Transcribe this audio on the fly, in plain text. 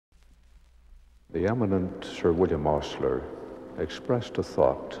The eminent Sir William Osler expressed a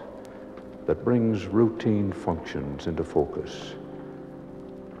thought that brings routine functions into focus.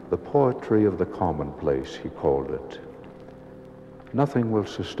 The poetry of the commonplace, he called it. Nothing will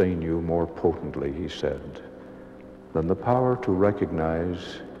sustain you more potently, he said, than the power to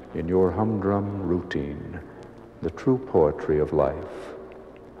recognize in your humdrum routine the true poetry of life,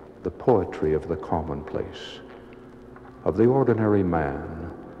 the poetry of the commonplace, of the ordinary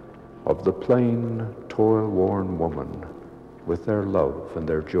man, of the plain, toil-worn woman, with their love and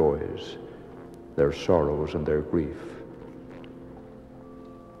their joys, their sorrows and their grief.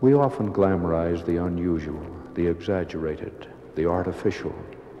 We often glamorize the unusual, the exaggerated, the artificial,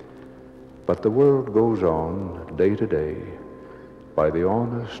 but the world goes on day to day by the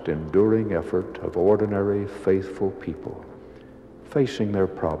honest, enduring effort of ordinary, faithful people, facing their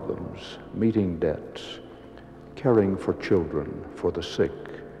problems, meeting debts, caring for children, for the sick,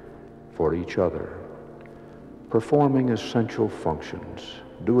 for each other, performing essential functions,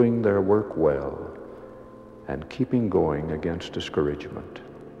 doing their work well, and keeping going against discouragement.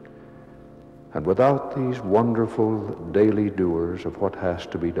 And without these wonderful daily doers of what has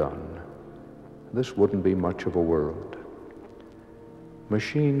to be done, this wouldn't be much of a world.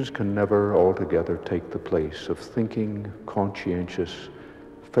 Machines can never altogether take the place of thinking, conscientious,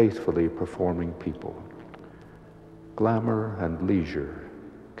 faithfully performing people. Glamour and leisure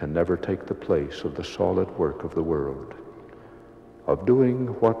can never take the place of the solid work of the world, of doing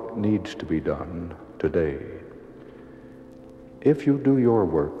what needs to be done today. If you do your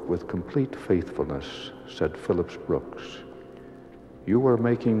work with complete faithfulness, said Phillips Brooks, you are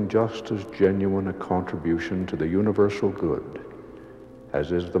making just as genuine a contribution to the universal good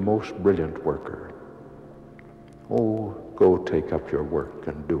as is the most brilliant worker. Oh, go take up your work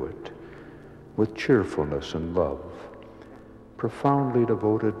and do it with cheerfulness and love, profoundly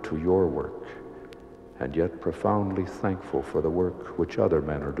devoted to your work, and yet profoundly thankful for the work which other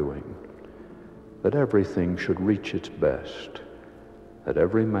men are doing, that everything should reach its best, that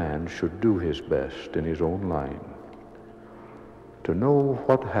every man should do his best in his own line. To know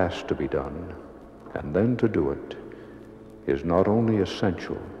what has to be done, and then to do it, is not only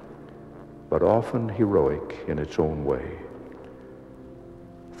essential, but often heroic in its own way.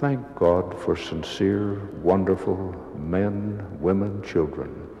 Thank God for sincere, wonderful men, women,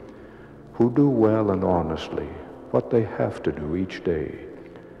 children who do well and honestly what they have to do each day,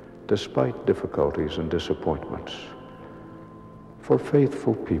 despite difficulties and disappointments. For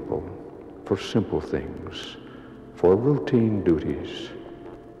faithful people, for simple things, for routine duties,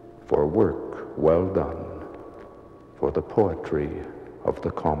 for work well done, for the poetry of the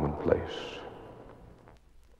commonplace.